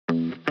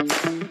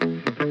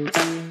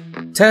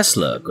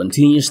Tesla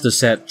continues to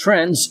set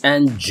trends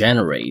and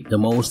generate the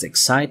most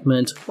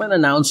excitement when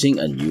announcing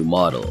a new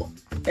model,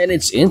 and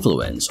its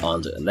influence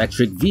on the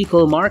electric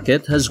vehicle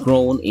market has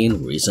grown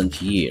in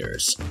recent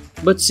years.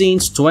 But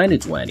since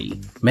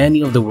 2020,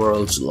 many of the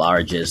world's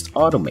largest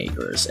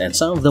automakers and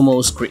some of the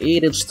most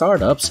creative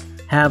startups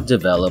have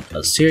developed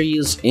a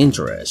serious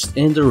interest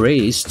in the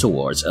race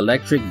towards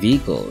electric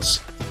vehicles.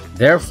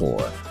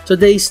 Therefore,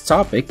 today's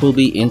topic will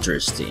be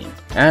interesting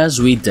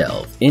as we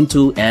delve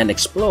into and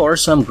explore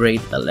some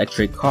great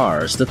electric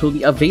cars that will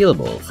be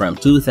available from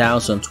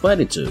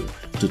 2022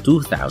 to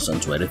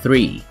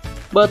 2023.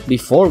 But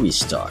before we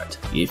start,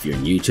 if you're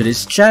new to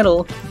this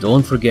channel,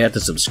 don't forget to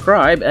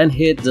subscribe and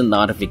hit the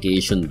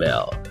notification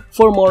bell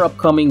for more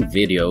upcoming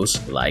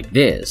videos like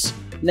this.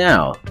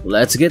 Now,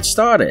 let's get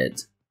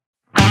started!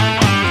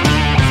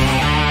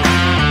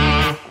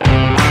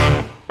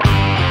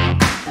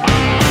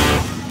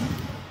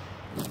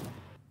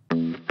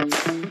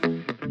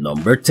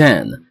 Number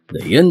 10. The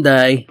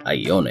Hyundai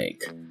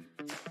Ioniq.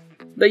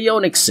 The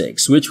Ioniq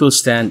 6, which will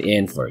stand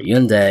in for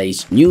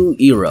Hyundai's new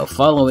era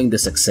following the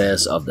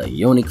success of the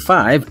Ioniq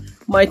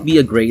 5, might be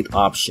a great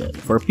option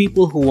for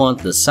people who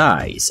want the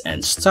size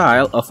and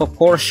style of a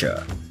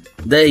Porsche.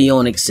 The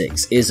Ioniq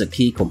 6 is a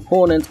key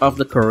component of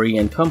the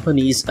Korean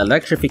company's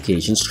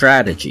electrification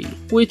strategy,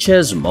 which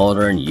has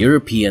modern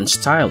European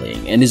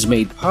styling and is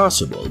made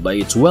possible by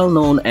its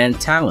well-known and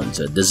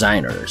talented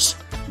designers.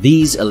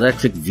 This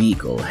electric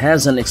vehicle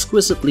has an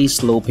exquisitely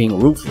sloping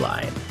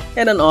roofline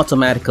and an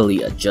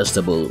automatically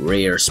adjustable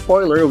rear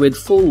spoiler with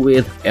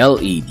full-width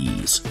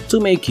LEDs to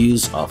make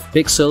use of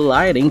pixel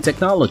lighting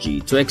technology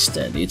to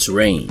extend its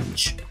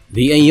range.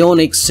 The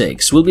Ioniq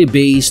 6 will be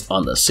based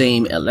on the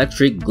same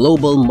Electric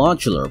Global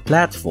Modular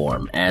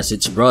Platform as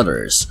its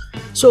brothers,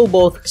 so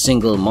both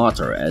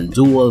single-motor and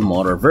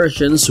dual-motor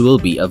versions will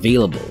be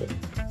available.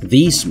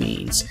 This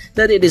means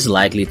that it is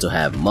likely to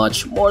have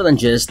much more than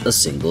just a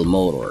single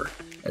motor.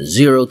 A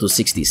 0 to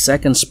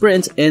 60-second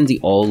sprint in the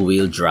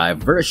all-wheel drive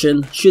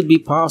version should be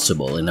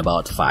possible in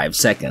about 5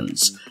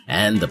 seconds,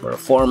 and the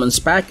performance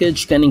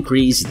package can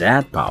increase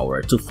that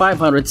power to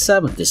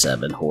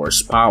 577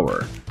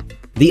 horsepower.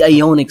 The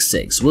Ioniq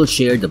 6 will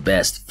share the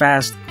best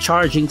fast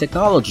charging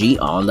technology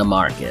on the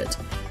market,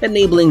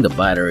 enabling the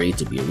battery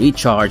to be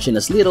recharged in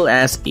as little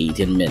as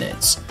 18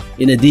 minutes,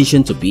 in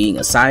addition to being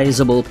a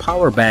sizable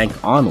power bank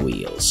on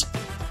wheels.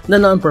 The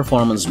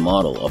non-performance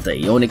model of the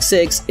Ioniq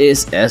 6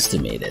 is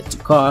estimated to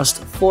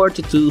cost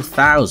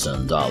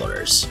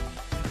 $42,000.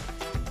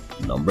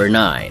 Number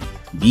 9.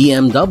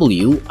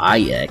 BMW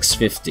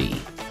iX50.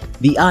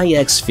 The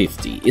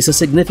iX50 is a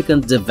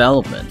significant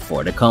development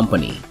for the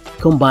company,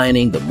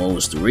 combining the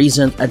most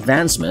recent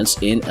advancements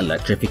in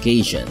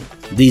electrification,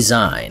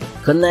 design,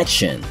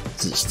 connection,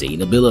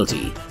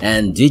 sustainability,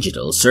 and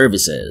digital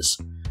services.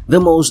 The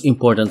most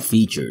important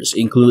features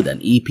include an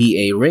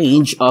EPA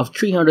range of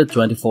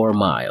 324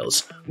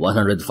 miles,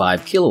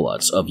 105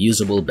 kilowatts of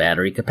usable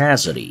battery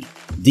capacity,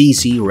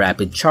 DC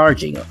rapid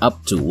charging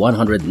up to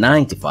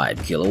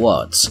 195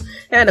 kilowatts,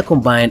 and a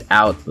combined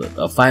output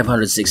of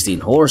 516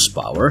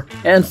 horsepower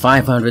and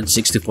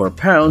 564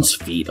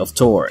 pounds-feet of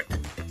torque.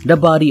 The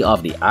body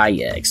of the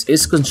iX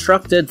is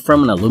constructed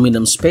from an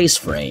aluminum space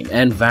frame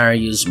and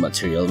various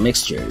material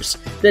mixtures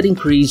that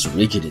increase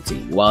rigidity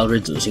while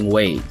reducing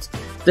weight.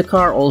 The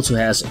car also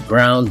has a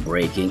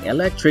groundbreaking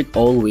electric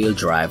all-wheel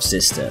drive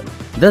system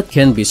that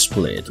can be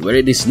split where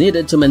it is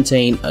needed to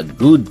maintain a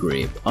good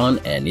grip on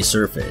any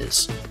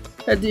surface.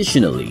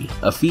 Additionally,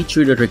 a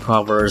feature that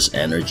recovers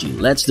energy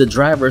lets the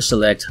driver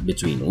select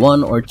between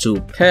 1 or 2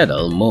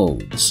 pedal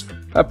modes.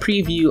 A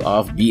preview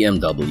of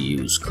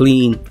BMW's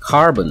clean,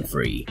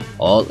 carbon-free,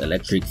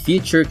 all-electric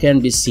feature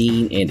can be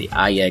seen in the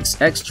iX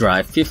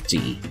xDrive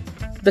 50.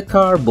 The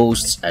car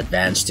boasts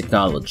advanced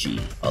technology,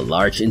 a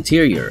large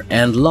interior,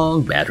 and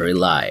long battery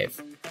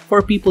life.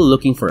 For people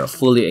looking for a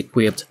fully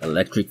equipped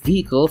electric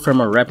vehicle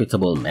from a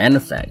reputable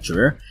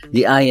manufacturer,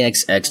 the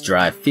iX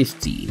xDrive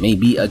 50 may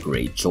be a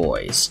great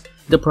choice.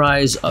 The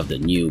price of the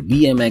new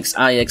BMX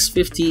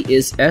iX50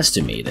 is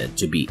estimated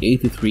to be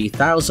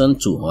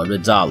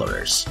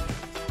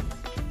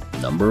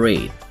 $83,200. Number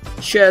 8.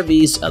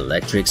 Chevy's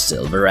Electric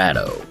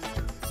Silverado.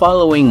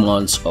 Following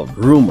months of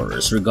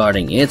rumors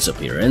regarding its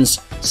appearance,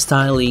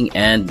 styling,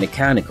 and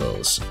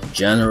mechanicals,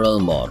 General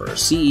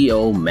Motors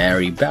CEO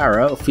Mary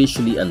Barra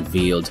officially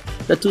unveiled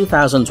the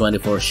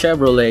 2024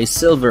 Chevrolet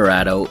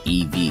Silverado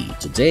EV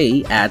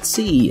today at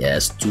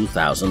CES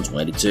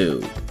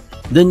 2022.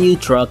 The new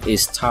truck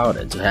is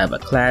touted to have a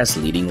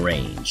class-leading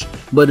range,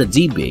 but a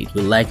debate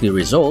will likely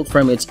result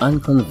from its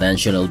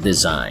unconventional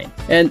design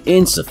and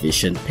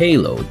insufficient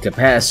payload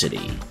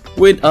capacity.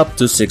 With up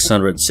to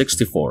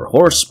 664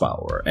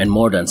 horsepower and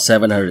more than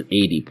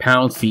 780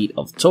 pound-feet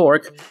of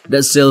torque,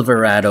 the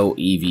Silverado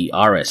EV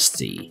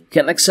RST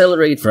can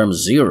accelerate from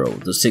 0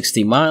 to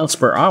 60 miles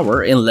per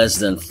hour in less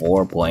than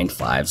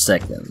 4.5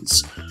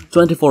 seconds.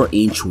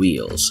 24-inch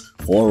wheels,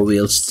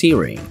 4-wheel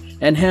steering,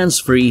 and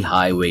hands-free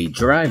highway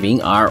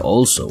driving are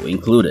also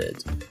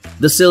included.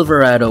 The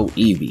Silverado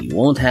EV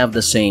won't have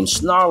the same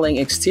snarling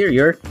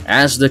exterior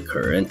as the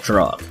current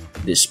truck,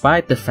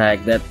 despite the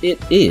fact that it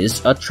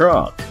is a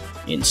truck.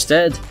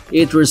 Instead,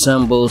 it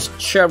resembles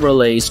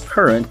Chevrolet's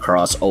current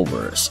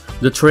crossovers,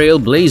 the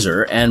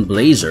Trailblazer and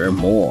Blazer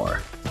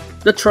more.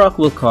 The truck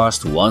will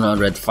cost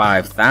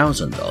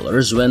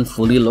 $105,000 when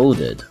fully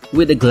loaded,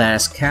 with a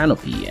glass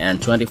canopy and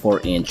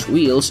 24-inch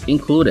wheels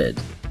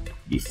included.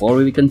 Before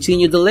we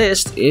continue the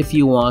list, if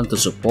you want to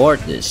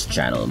support this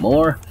channel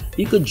more,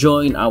 you could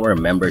join our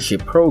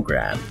membership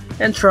program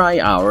and try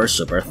our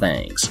Super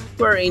Thanks,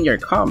 wherein your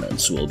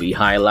comments will be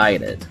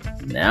highlighted.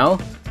 Now,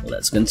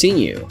 let's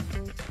continue.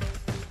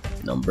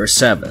 Number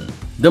 7.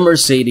 The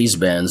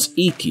Mercedes-Benz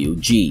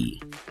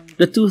EQG.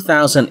 The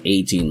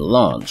 2018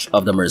 launch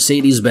of the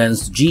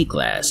Mercedes-Benz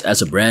G-Class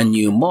as a brand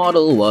new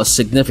model was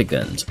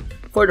significant.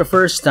 For the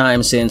first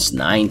time since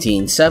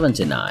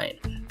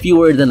 1979,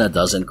 fewer than a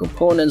dozen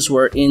components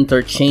were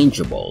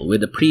interchangeable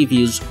with the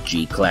previous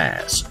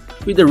G-Class.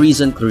 With the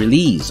recent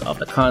release of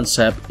the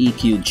concept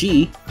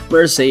EQG,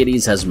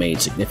 Mercedes has made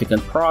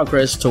significant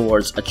progress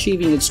towards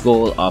achieving its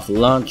goal of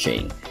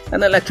launching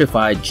an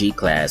electrified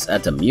G-Class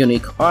at the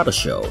Munich Auto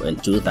Show in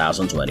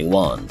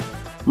 2021.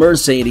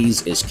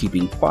 Mercedes is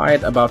keeping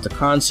quiet about the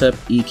concept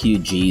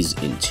EQG's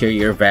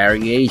interior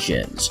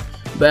variations,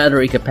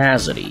 battery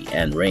capacity,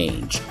 and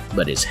range,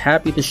 but is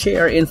happy to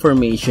share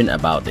information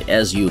about the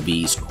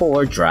SUV's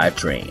core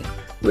drivetrain,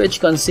 which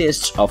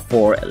consists of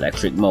 4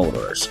 electric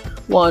motors,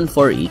 one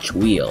for each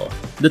wheel.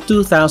 The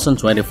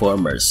 2024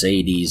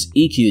 Mercedes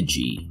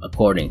EQG,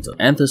 according to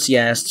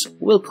enthusiasts,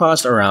 will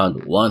cost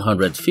around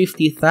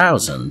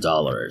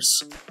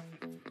 $150,000.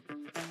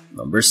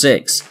 Number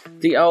 6.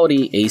 The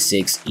Audi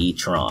A6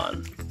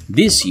 e-tron.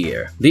 This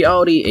year, the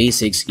Audi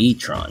A6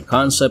 e-tron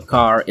concept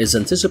car is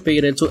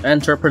anticipated to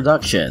enter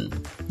production.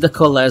 The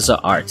Kolesa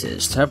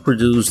artists have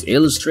produced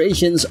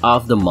illustrations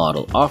of the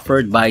model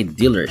offered by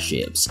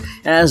dealerships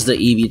as the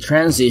EV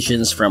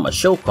transitions from a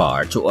show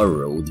car to a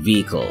road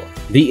vehicle.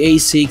 The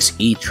A6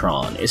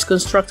 e-tron is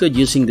constructed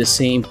using the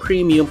same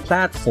premium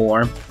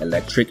platform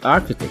electric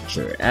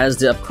architecture as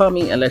the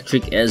upcoming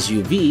electric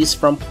SUVs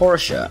from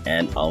Porsche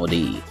and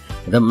Audi,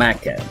 the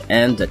Macan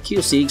and the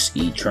Q6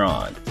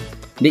 e-tron.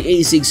 The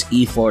A6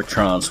 E4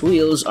 Tron's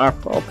wheels are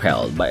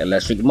propelled by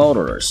electric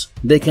motors.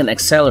 They can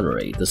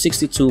accelerate to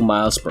 62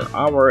 miles per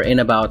hour in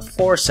about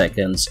 4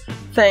 seconds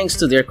thanks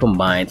to their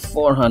combined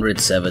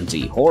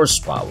 470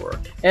 horsepower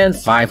and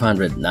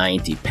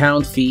 590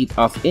 pound-feet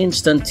of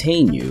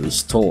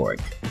instantaneous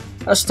torque.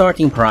 A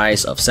starting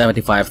price of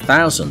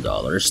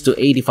 $75,000 to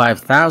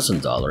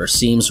 $85,000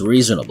 seems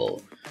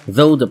reasonable,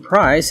 though the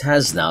price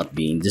has not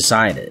been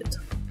decided.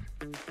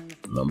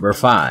 Number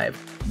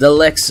 5. The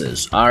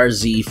LEXUS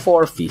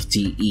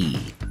RZ450e.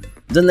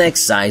 The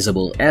next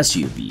sizable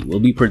SUV will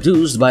be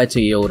produced by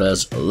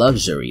Toyota's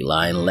luxury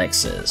line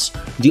Lexus.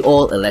 The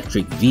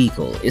all-electric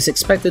vehicle is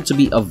expected to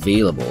be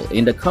available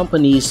in the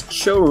company's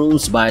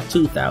showrooms by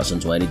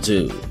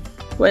 2022.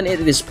 When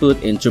it is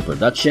put into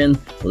production,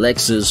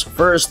 Lexus'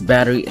 first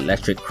battery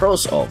electric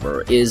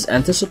crossover is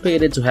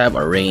anticipated to have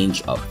a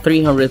range of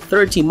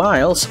 330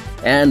 miles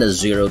and a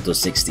 0 to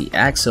 60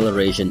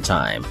 acceleration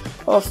time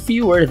of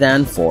fewer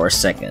than 4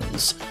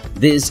 seconds.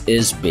 This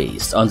is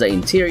based on the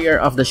interior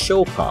of the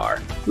show car,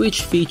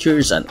 which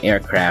features an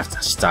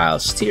aircraft-style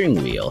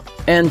steering wheel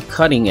and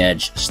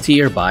cutting-edge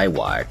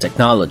steer-by-wire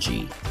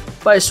technology.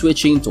 By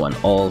switching to an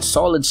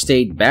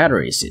all-solid-state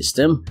battery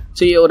system,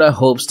 Toyota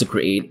hopes to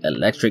create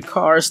electric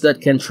cars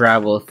that can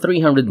travel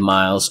 300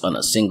 miles on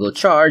a single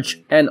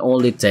charge and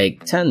only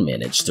take 10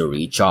 minutes to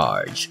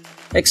recharge.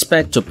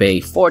 Expect to pay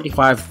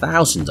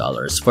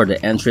 $45,000 for the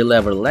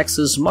entry-level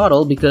Lexus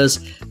model because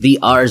the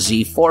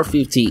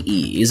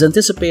RZ450e is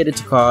anticipated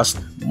to cost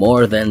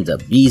more than the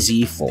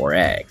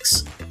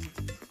BZ4X.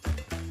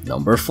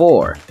 Number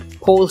 4.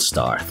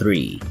 Polestar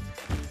 3.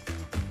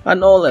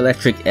 An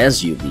all-electric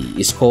SUV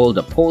is called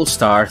the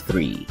Polestar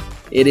 3.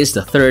 It is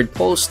the third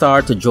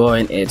Polestar to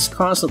join its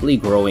constantly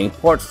growing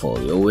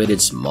portfolio with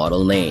its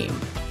model name.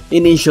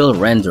 Initial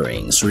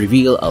renderings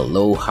reveal a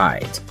low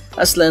height,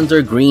 a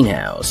slender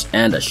greenhouse,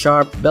 and a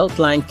sharp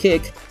beltline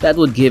kick that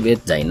would give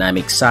it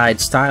dynamic side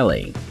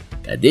styling.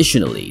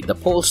 Additionally, the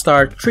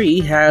Polestar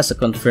 3 has a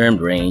confirmed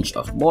range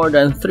of more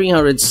than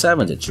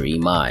 373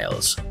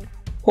 miles.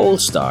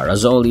 Polestar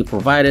has only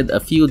provided a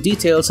few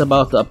details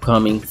about the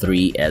upcoming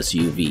 3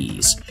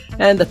 SUVs,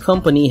 and the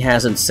company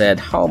hasn't said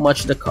how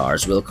much the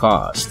cars will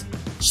cost.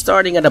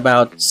 Starting at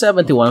about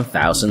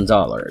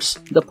 $71,000,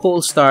 the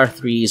Polestar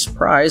 3's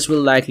price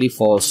will likely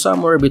fall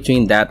somewhere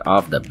between that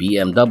of the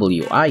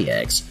BMW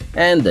iX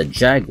and the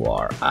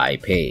Jaguar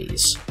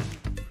I-Pace.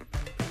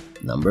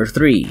 Number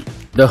 3.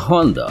 The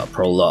Honda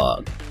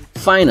Prologue.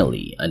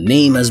 Finally, a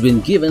name has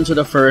been given to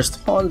the first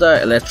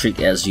Honda electric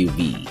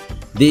SUV.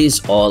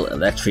 This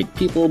all-electric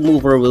people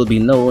mover will be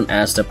known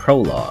as the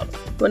Prologue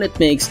when it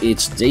makes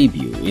its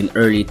debut in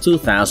early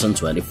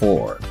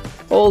 2024.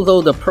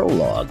 Although the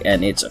Prologue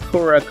and its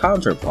Acura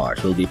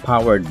counterpart will be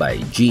powered by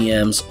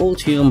GM's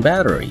Ultium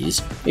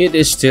batteries, it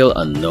is still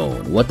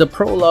unknown what the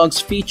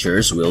Prologue's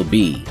features will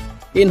be.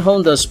 In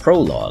Honda's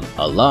Prologue,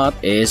 a lot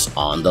is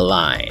on the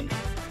line.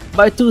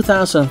 By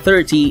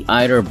 2030,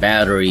 either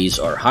batteries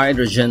or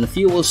hydrogen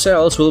fuel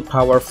cells will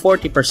power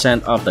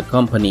 40% of the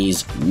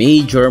company's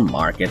major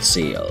market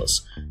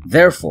sales.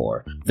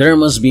 Therefore, there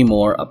must be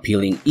more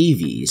appealing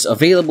EVs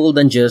available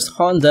than just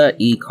Honda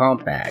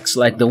e-compacts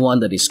like the one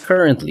that is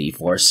currently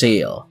for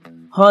sale.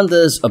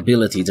 Honda's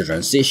ability to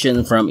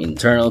transition from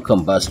internal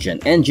combustion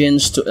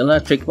engines to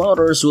electric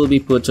motors will be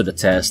put to the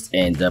test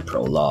in the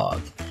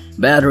Prologue.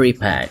 Battery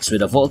packs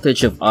with a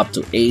voltage of up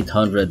to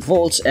 800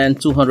 volts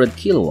and 200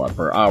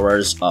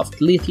 kWh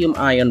of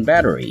lithium-ion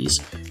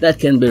batteries that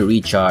can be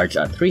recharged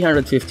at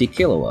 350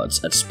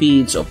 kilowatts at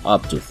speeds of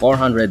up to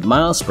 400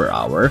 miles per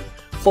hour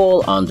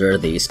fall under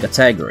this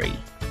category.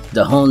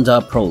 The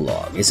Honda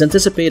Prologue is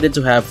anticipated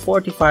to have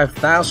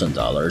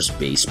 $45,000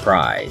 base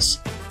price.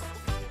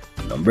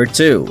 Number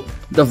 2.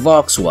 The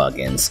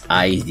Volkswagen's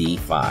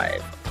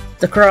ID.5.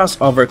 The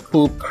crossover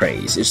coupe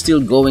craze is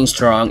still going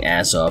strong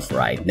as of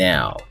right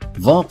now.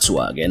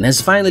 Volkswagen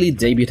has finally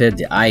debuted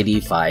the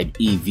ID.5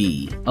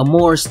 EV, a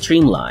more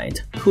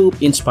streamlined,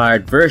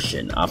 coupe-inspired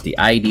version of the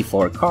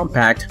ID.4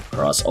 compact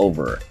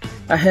crossover,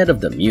 ahead of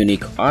the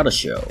Munich Auto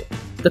Show.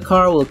 The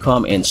car will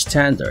come in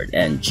standard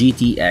and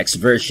GTX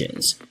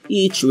versions,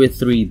 each with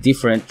 3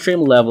 different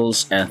trim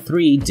levels and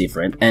 3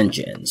 different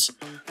engines.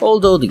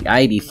 Although the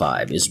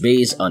ID.5 is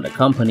based on the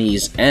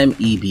company's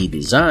MEB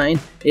design,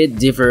 it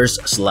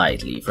differs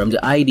slightly from the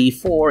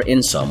ID.4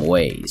 in some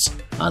ways.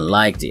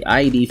 Unlike the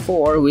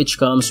ID.4, which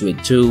comes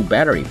with 2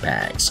 battery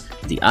packs,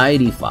 the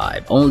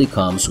ID.5 only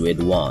comes with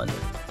 1.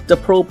 The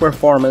Pro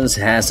Performance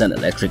has an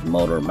electric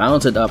motor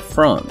mounted up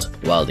front,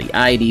 while the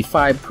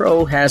ID.5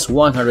 Pro has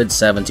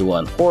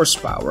 171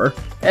 horsepower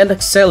and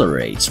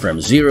accelerates from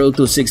 0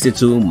 to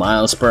 62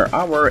 miles per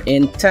hour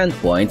in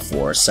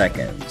 10.4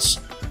 seconds.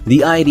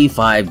 The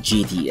ID.5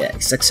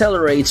 GTX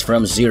accelerates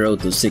from 0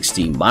 to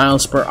 60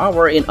 miles per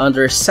hour in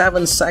under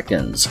 7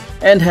 seconds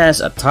and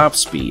has a top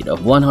speed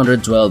of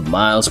 112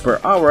 miles per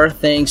hour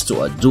thanks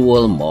to a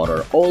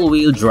dual-motor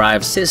all-wheel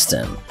drive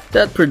system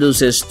that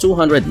produces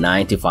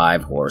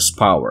 295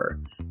 horsepower.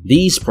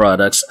 These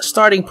products'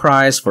 starting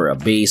price for a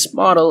base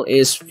model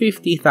is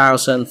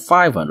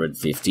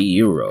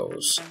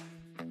 €50,550.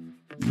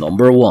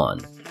 Number 1.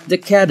 The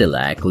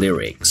Cadillac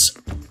Lyriq.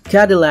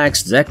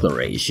 Cadillac's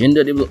declaration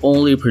that it will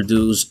only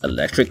produce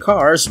electric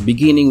cars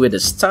beginning with a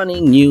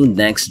stunning new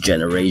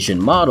next-generation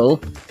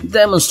model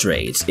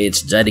demonstrates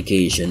its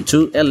dedication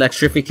to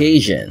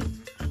electrification.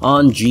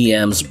 On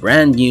GM's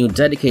brand new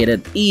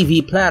dedicated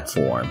EV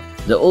platform,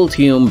 the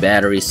Ultium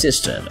battery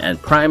system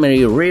and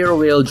primary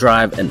rear-wheel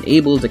drive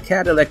enable the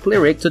Cadillac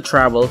Lyriq to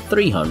travel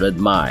 300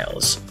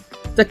 miles.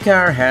 The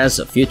car has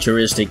a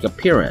futuristic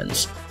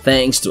appearance,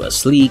 thanks to a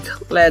sleek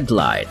LED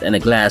light and a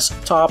glass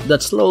top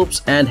that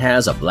slopes and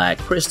has a black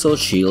crystal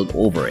shield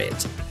over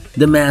it.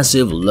 The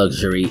massive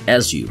luxury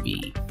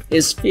SUV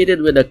is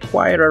fitted with a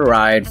quieter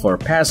ride for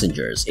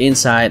passengers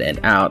inside and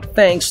out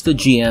thanks to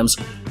GM's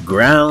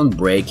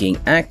groundbreaking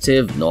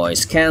active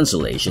noise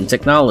cancellation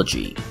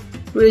technology,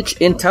 which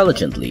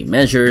intelligently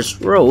measures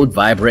road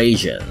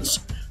vibrations.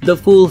 The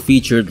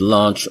full-featured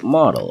launch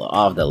model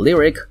of the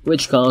Lyriq,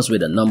 which comes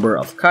with a number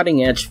of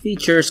cutting-edge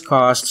features,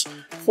 costs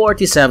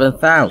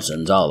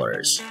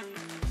 $47,000.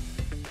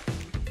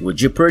 Would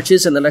you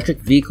purchase an electric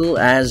vehicle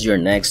as your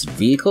next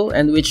vehicle,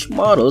 and which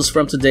models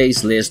from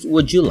today's list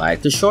would you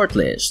like to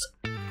shortlist?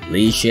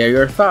 Please share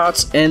your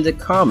thoughts in the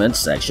comment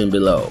section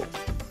below.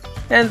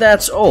 And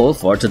that's all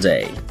for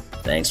today.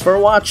 Thanks for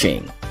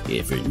watching.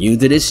 If you're new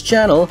to this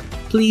channel,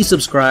 please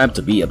subscribe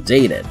to be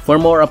updated for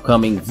more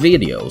upcoming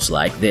videos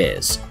like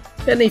this.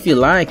 And if you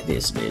like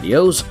these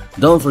videos,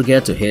 don't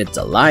forget to hit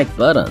the like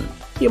button.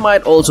 You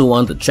might also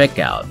want to check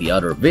out the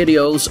other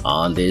videos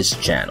on this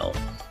channel.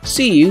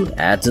 See you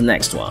at the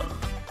next one.